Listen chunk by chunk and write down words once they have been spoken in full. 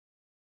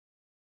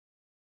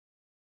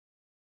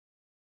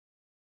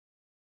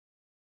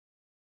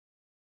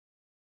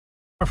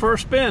Our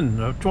first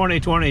spin of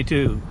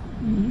 2022.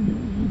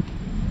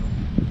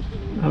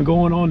 I'm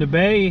going on the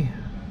bay.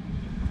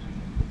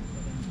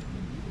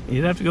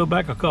 You'd have to go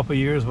back a couple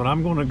years, but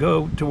I'm going to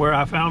go to where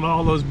I found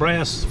all those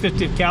brass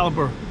 50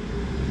 caliber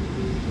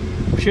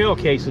shell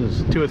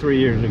cases 2 or 3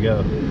 years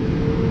ago.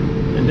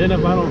 And then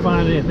if I don't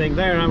find anything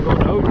there, I'm going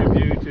to Ocean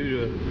View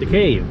to the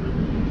cave.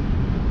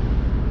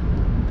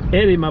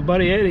 Eddie, my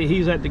buddy Eddie,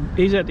 he's at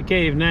the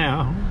cave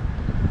now,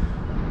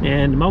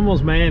 and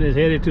Mummel's man is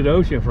headed to the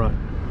ocean front.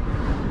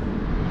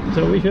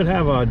 So we should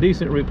have a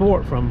decent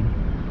report from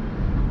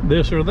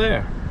this or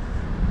there.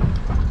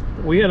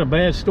 We had a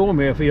bad storm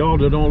here. For y'all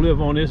that don't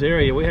live on this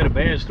area, we had a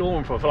bad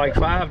storm for like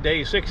 5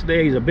 days, 6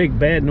 days, a big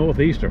bad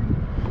northeaster.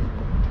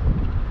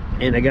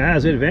 And the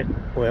guys that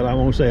well, I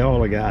won't say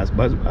all the guys,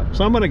 but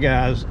some of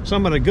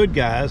the good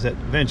guys that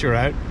venture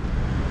out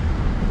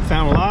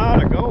found a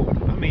lot of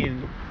gold. I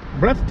mean,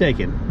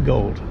 breathtaking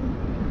gold.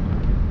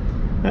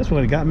 That's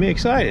what got me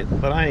excited,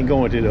 but I ain't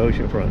going to the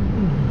ocean front.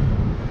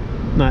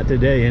 Not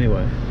today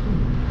anyway.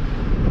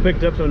 I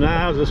picked up some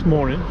knives this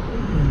morning.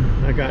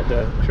 I got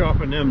to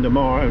sharpen them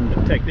tomorrow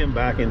and take them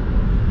back, and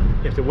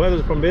if the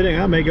weather's permitting,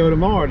 I may go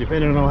tomorrow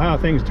depending on how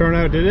things turn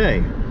out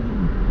today.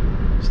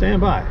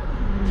 Stand by.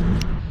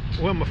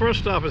 Well, my first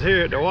stop is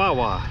here at the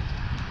Wawa.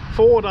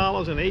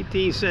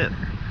 $4.18.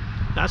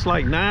 That's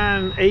like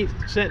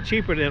 9-8 cents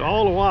cheaper than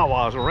all the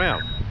Wawas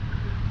around.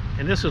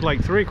 And this is like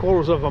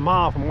 3/4 of a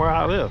mile from where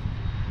I live.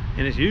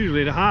 And it's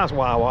usually the highest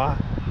Wawa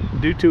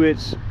due to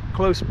its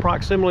close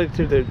proximity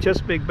to the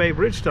Chesapeake Bay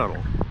Bridge Tunnel.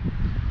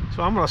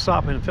 So I'm going to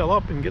stop and fill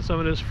up and get some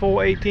of this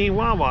 418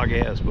 Wawa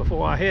gas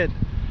before I head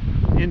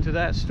into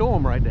that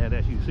storm right there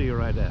that you see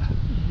right there.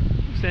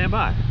 Stand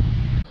by.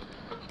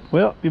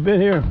 Well, you've been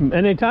here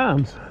many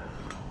times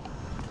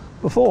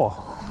before.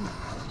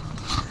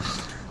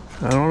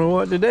 I don't know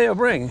what today will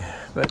bring,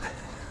 but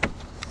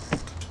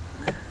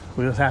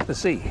we'll just have to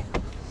see.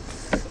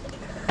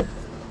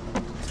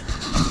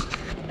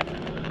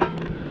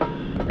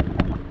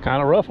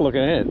 Kind of rough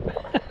looking at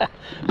it.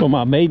 For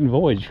my maiden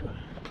voyage.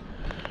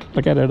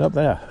 Look at it up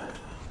there.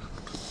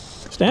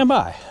 Stand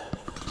by.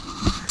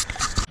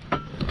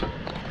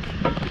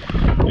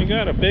 We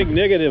got a big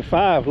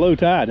 -5 low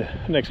tide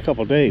next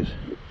couple of days.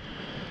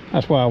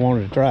 That's why I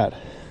wanted to try it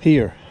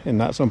here and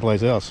not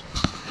someplace else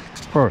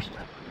first.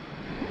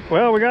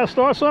 Well, we got to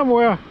start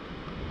somewhere.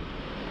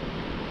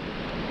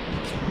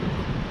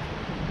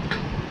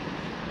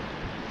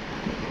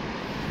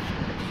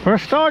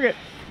 First target.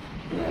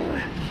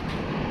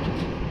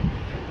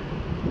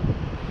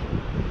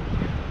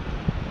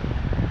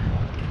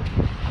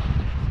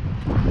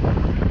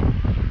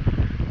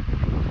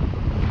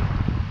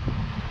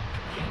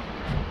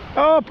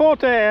 Oh, pull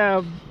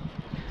tab.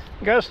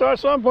 Gotta start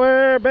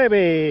somewhere,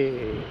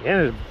 baby.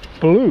 And it's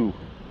blue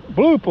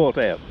pull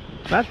tab.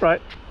 That's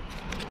right.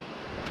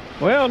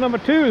 Well, number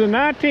 2 is a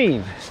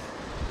 19.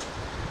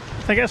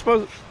 I think that's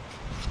supposed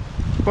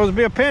to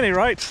be a penny,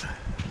 right?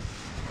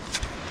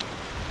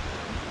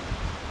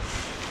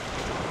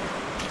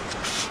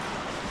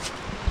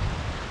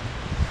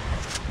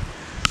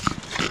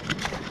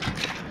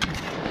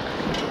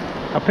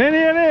 A penny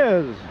it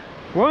is.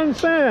 1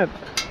 cent.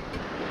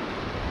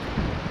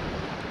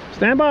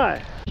 Stand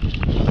by.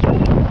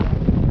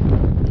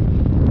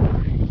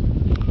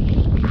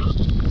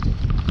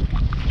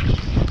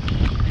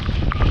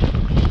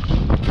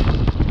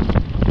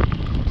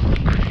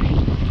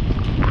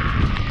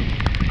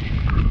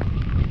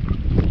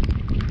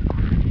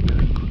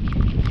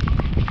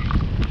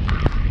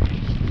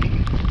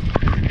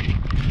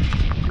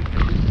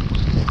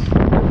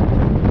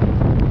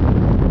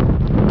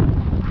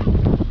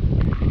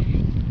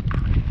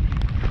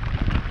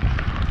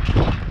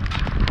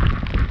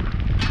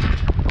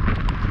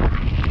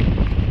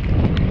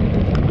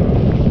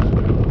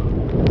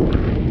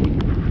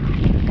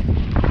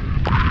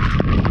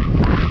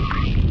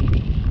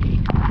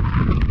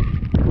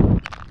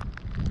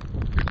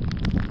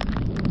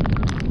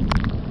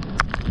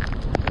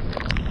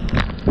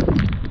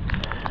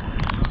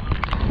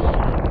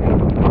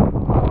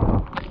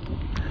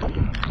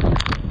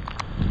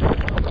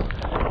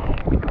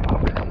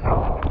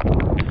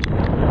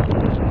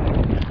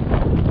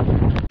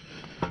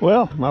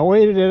 Well, I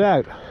waited it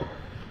out.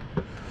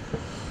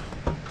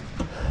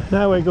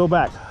 Now we go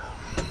back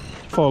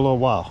for a little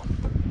while.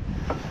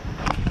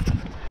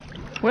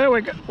 Well,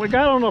 we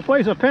got on a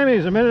place of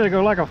pennies a minute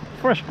ago, like a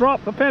fresh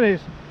drop of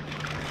pennies.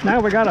 Now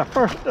we got a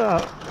first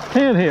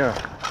 10 here.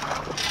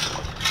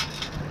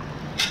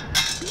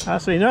 I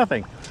see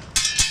nothing.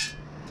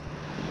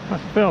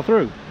 Must have fell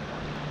through.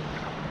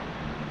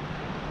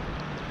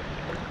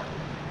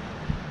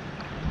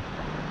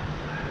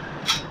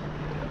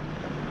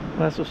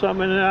 That's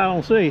something that I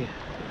don't see.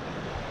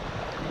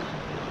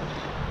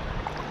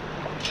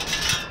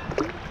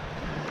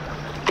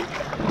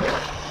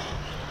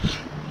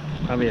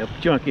 I'll be a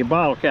junky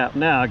bottle cap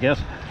now, I guess.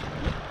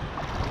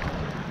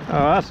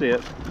 Oh, I see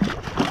it.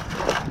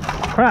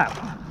 Crap.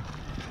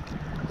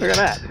 Look at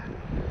that.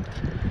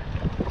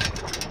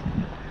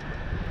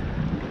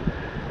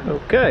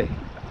 Okay.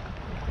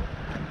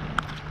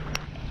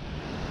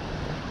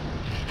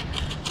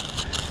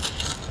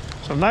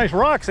 Some nice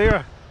rocks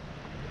here.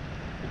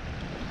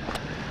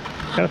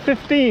 Got a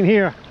 15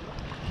 here.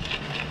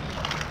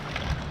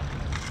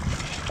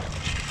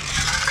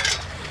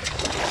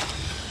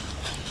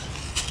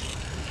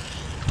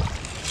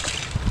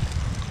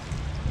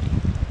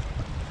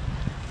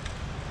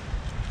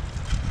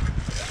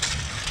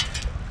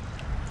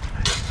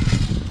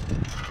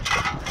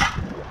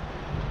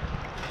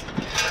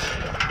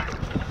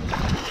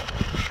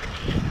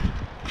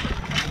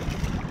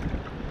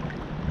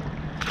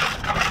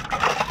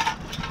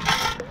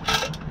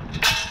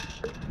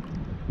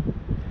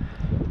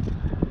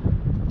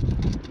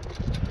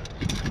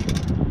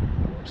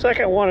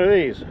 Second one of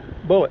these,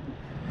 bullet.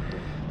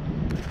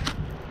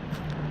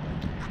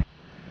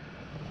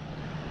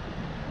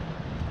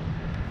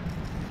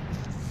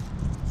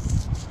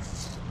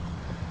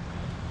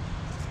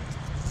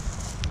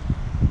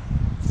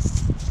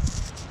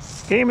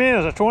 Came in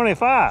as a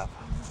 25.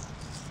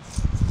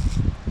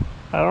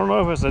 I don't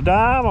know if it's a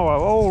dime or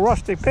an old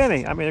rusty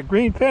penny. I mean a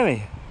green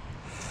penny.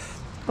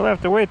 We'll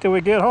have to wait till we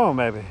get home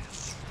maybe.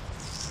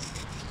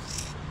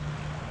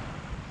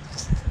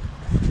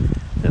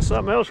 There's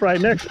something else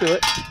right next to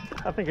it.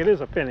 I think it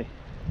is a penny.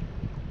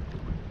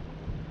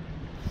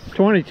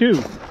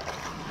 22.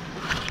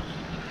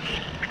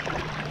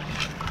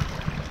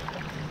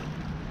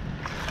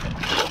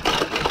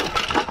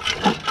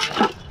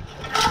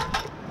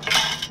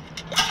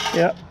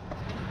 Yep.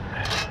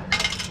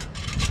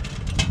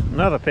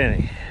 Another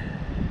penny.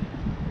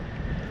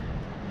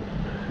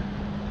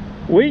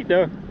 Wheat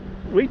though.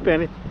 Wheat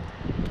penny.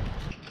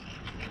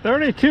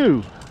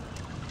 32.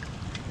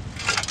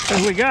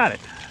 And we got it.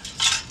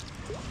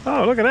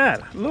 Oh, look at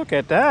that. Look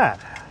at that.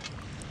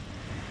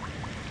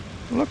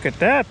 Look at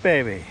that,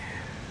 baby.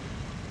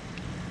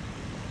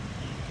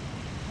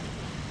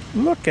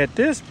 Look at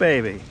this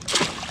baby.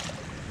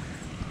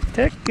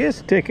 Take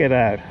this ticket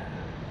out.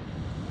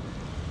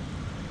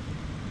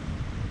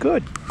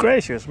 Good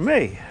gracious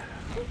me.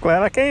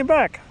 Glad I came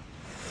back.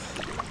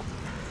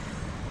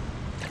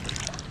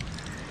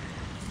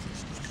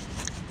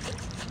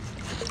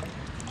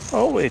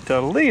 Holy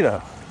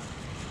Toledo.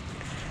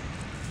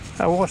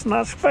 I was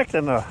not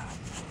expecting a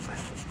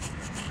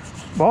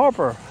bar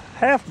for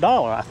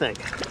 $50, I think.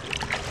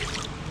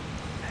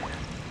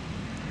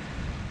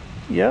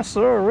 Yes,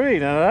 sir.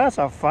 Now that's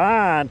a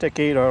fine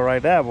taquito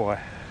right there, boy.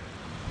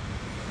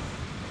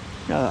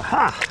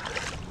 Aha!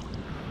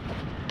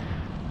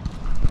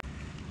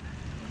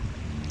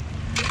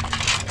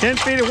 10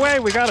 feet away,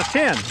 we got a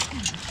 10.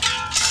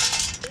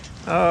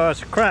 Oh,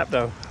 it's crap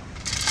though.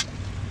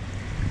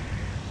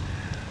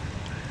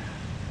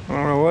 I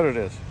don't know what it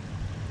is.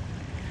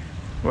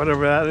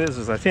 Whatever that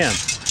is a 10.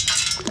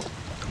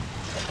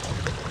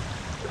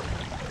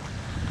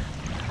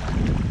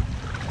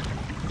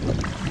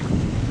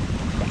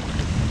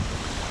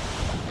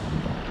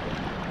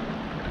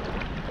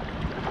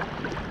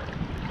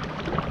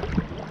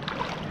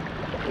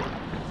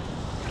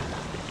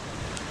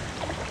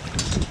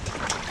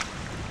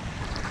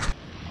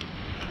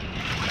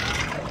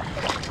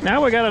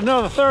 Now we got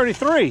another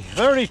 33,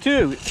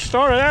 32. It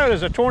started out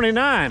as a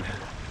 29,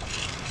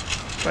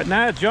 but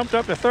now it jumped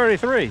up to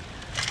 33.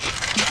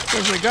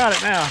 Because we got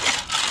it now.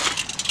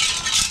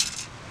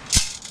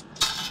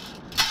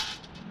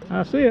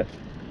 I see it.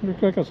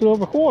 Looks like a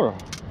silver quarter.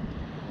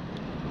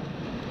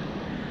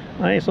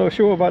 I ain't so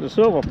sure about the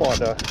silver part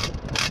though.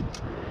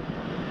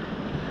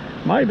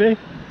 Might be.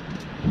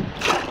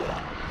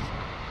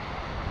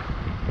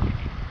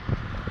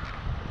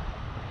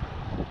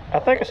 I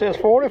think it says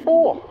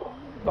 44.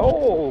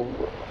 Oh,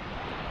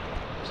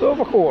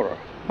 silver quarter.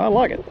 I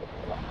like it.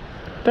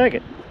 Take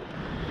it.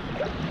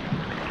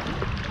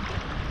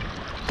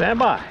 Stand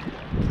by.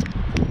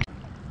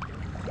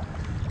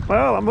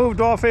 Well, I moved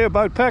off here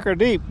about pecker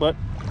deep, but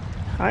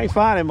I ain't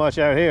finding much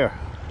out here.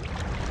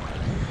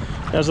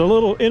 There's a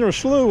little inner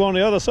slough on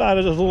the other side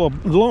of this little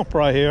lump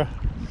right here.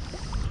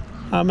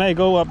 I may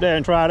go up there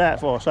and try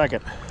that for a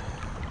second.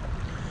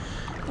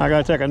 I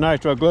gotta take a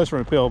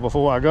nitroglycerin pill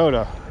before I go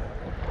though.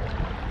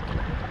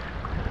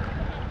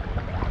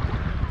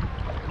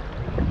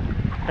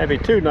 Maybe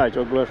 2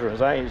 nitroglycerins,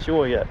 I ain't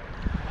sure yet.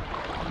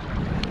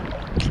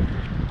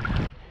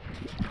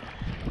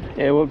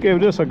 Yeah, we'll give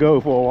this a go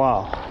for a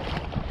while.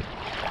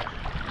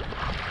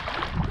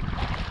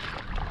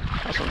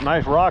 Got some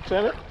nice rocks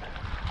in it.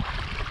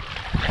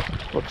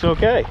 Looks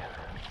okay.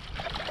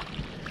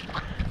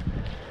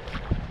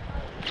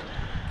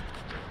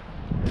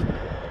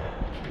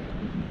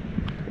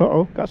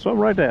 Uh-oh, got something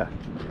right there.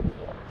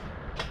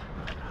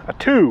 A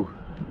 2.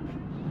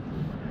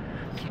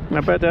 I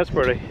bet that's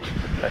pretty.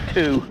 A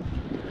 2.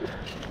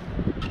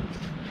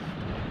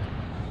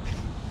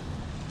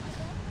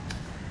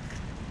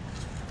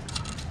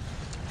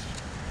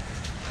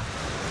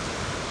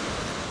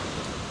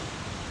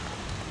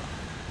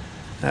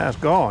 Now it's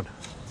gone.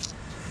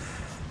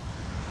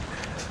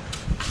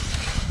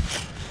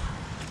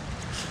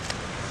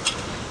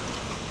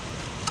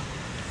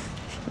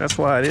 That's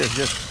why it is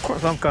just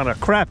some kind of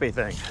crappy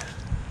thing.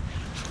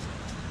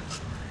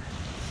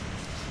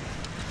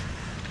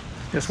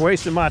 Just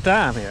wasting my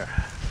time here.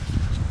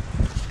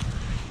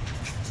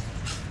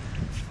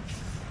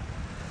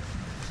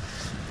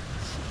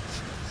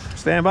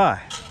 Stand by.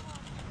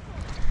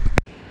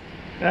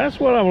 That's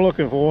what I'm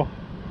looking for.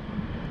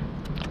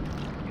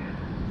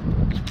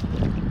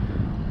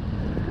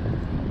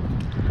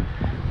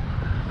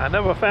 I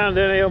never found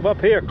any of them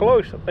up here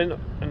close in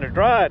the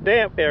dry,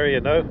 damp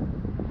area, though.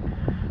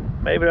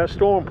 Maybe that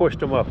storm pushed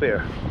them up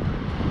here.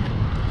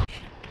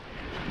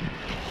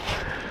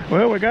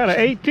 Well, we got an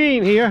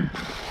 18 here.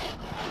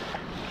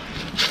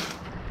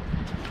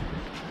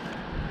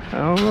 I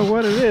don't know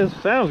what it is.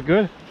 Sounds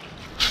good.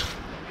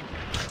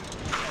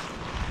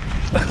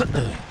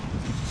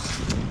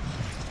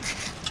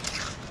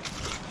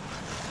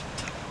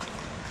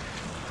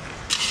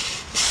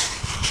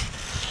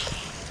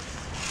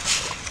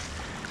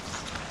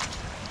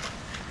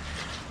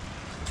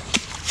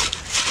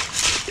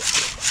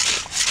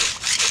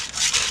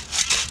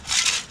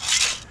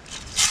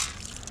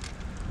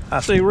 I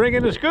see ring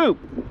in the scoop.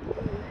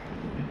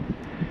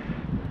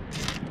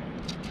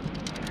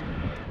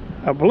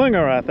 A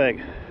blinger, I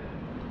think.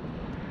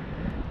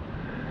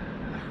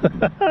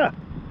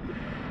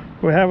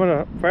 We're having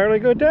a fairly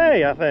good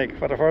day, I think,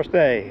 for the first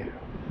day.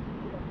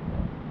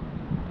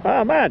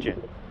 I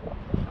imagine.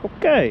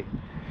 Okay.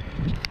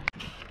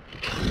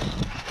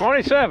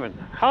 27.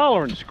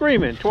 Hollering,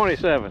 screaming,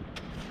 27.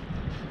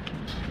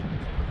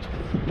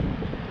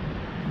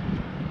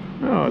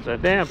 Oh, it's a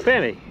damn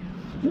penny.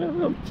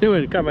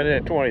 Doing coming in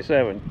at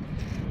 27.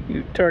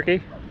 You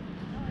turkey.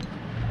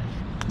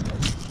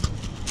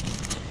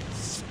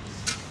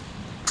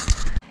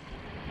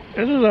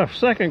 This is our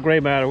second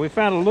gray matter. We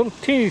found a little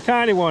teeny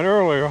tiny one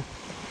earlier.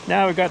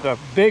 Now we got the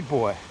big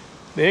boy,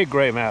 big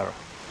gray matter.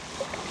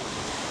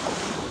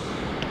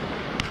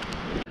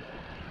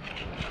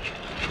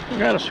 We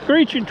got a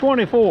screeching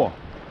 24.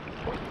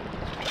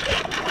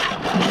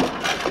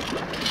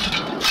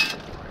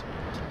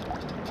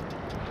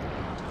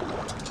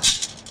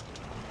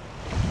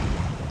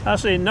 I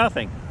see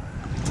nothing.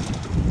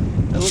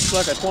 It looks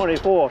like a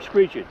 24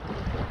 screeching.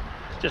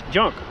 Just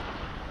junk.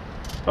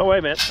 Oh, wait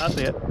a minute. I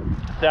see it.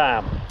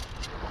 Dime.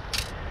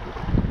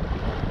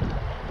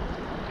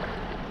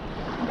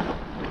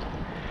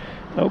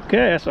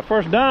 Okay, that's the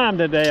first dime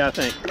today, I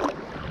think.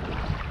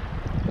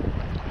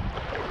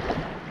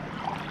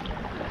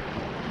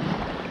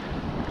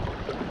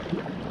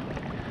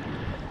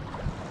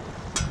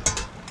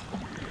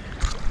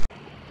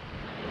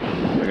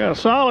 We got a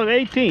solid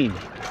 18.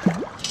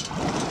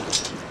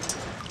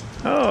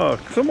 Oh,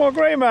 some more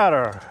gray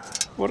matter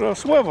with a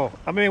swivel.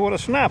 I mean, with a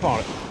snap on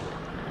it.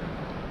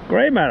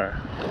 Gray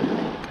matter.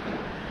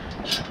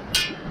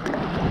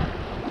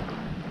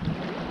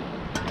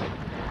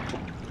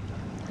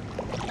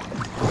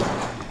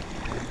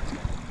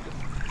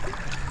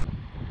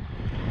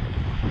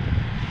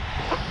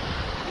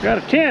 Got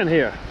a 10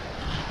 here.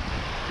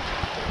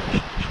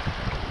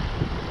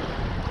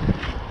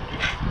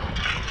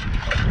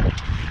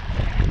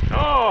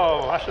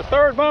 Oh, that's the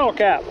third bottle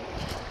cap.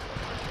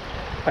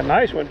 A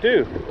nice one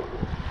too.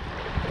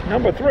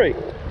 Number 3.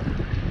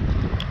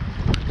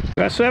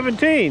 Got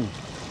 17.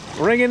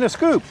 Ring in the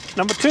scoop.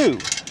 Number 2.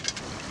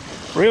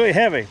 Really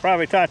heavy.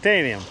 Probably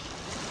titanium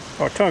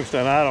or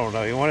tungsten. I don't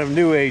know. You want them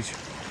new age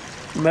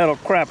metal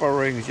crapper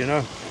rings, you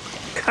know.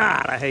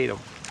 God, I hate them.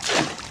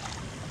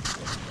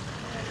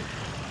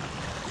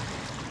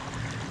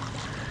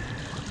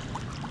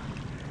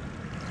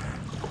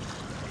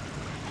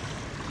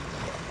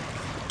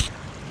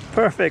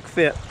 Perfect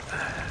fit.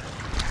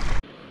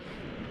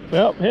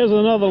 Well, here's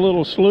another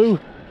little slough.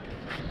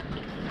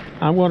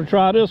 I'm going to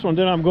try this one,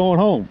 then I'm going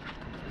home.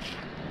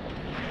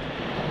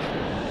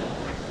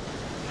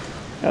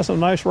 Got some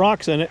nice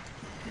rocks in it.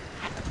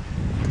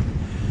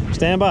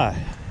 Stand by.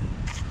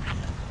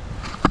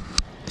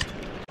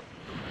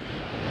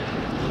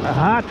 A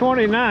high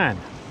 29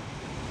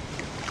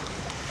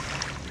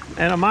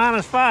 and a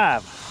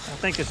 -5.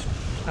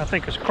 I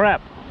think it's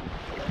crap.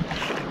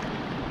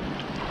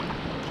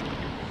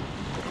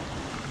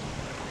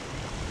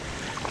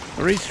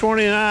 Reached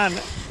 29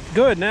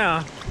 good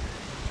now.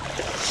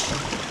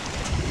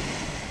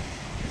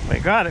 We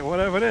got it,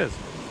 whatever it is.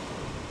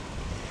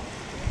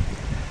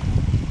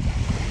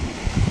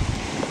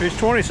 Reached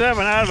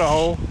 27 out of the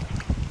hole.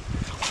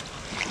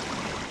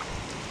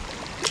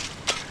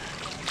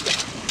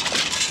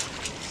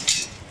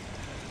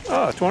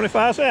 Oh,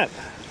 25 cents.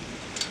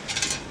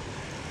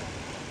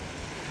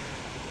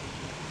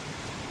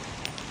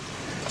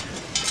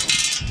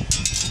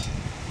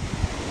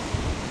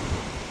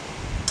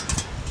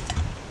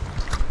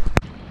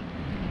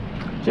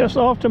 Just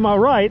off to my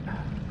right,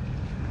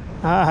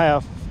 I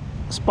have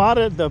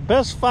spotted the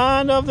best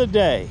find of the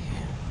day.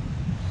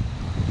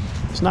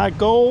 It's not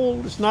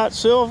gold, it's not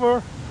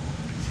silver,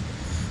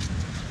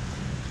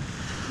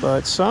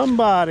 but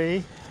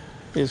somebody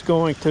is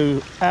going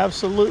to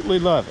absolutely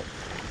love it.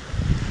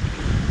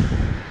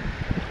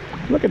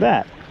 Look at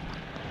that.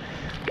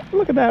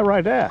 Look at that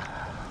right there.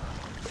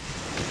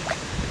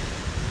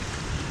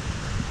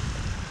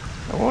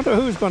 I wonder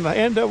who's going to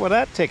end up with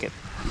that ticket.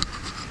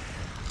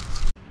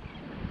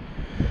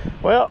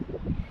 Well,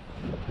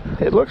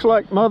 it looks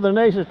like Mother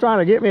Nature's trying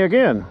to get me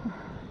again.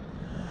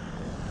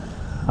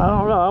 I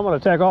don't know. I'm going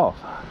to take off.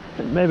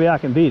 Maybe I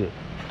can beat it.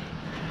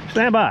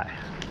 Stand by.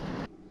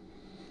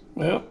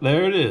 Well,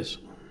 there it is.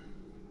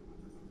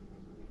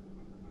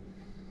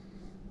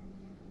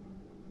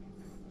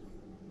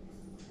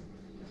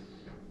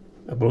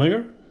 A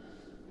blinger,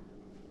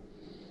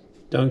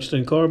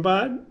 tungsten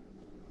carbide,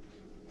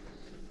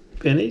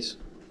 pennies,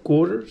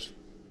 quarters,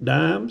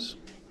 dimes,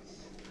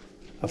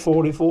 a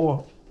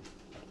 44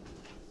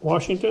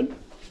 Washington,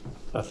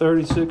 a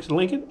 36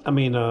 Lincoln,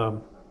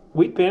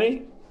 wheat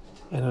penny,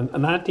 and a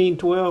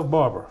 1912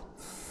 Barber.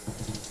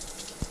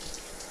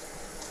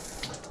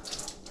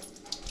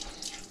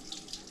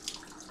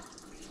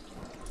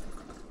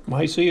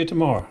 Might see you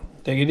tomorrow.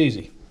 Take it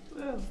easy.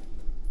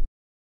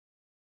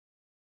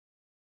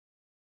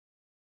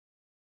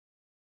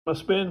 My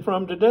spin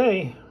from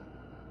today.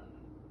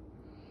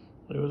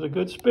 It was a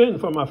good spin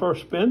for my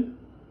first spin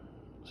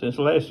since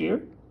last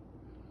year.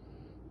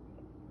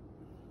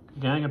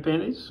 Gang of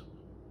pennies,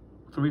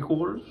 3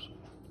 quarters,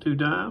 2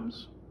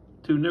 dimes,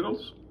 2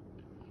 nickels,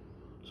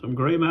 some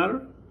gray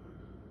matter,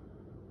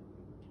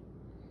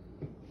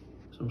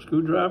 some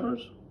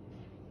screwdrivers,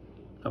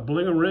 a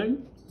blinger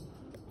ring,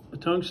 a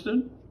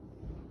tungsten,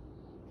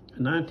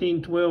 a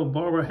 1912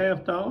 Barber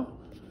half dollar,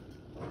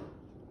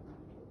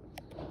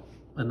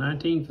 a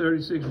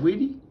 1936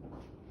 Wheatie,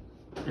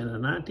 and a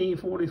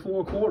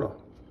 1944 quarter.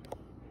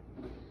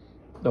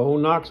 The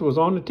old Knox was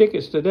on the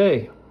tickets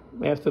today.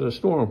 After the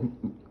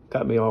storm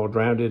got me all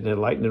drowned and the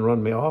lightning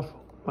run me off,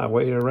 I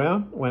waited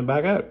around, went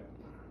back out.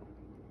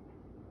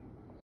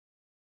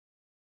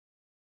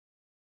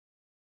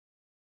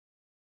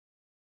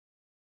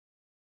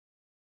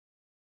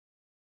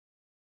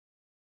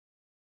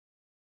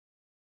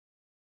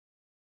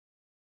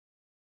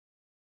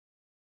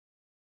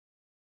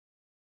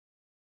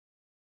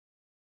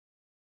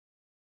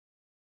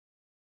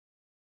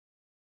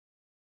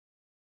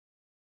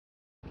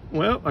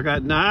 Well, I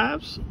got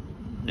knives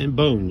and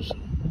bones.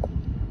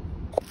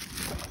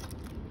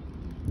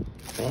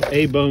 Well,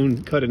 a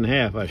bone cut in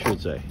half, I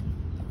should say.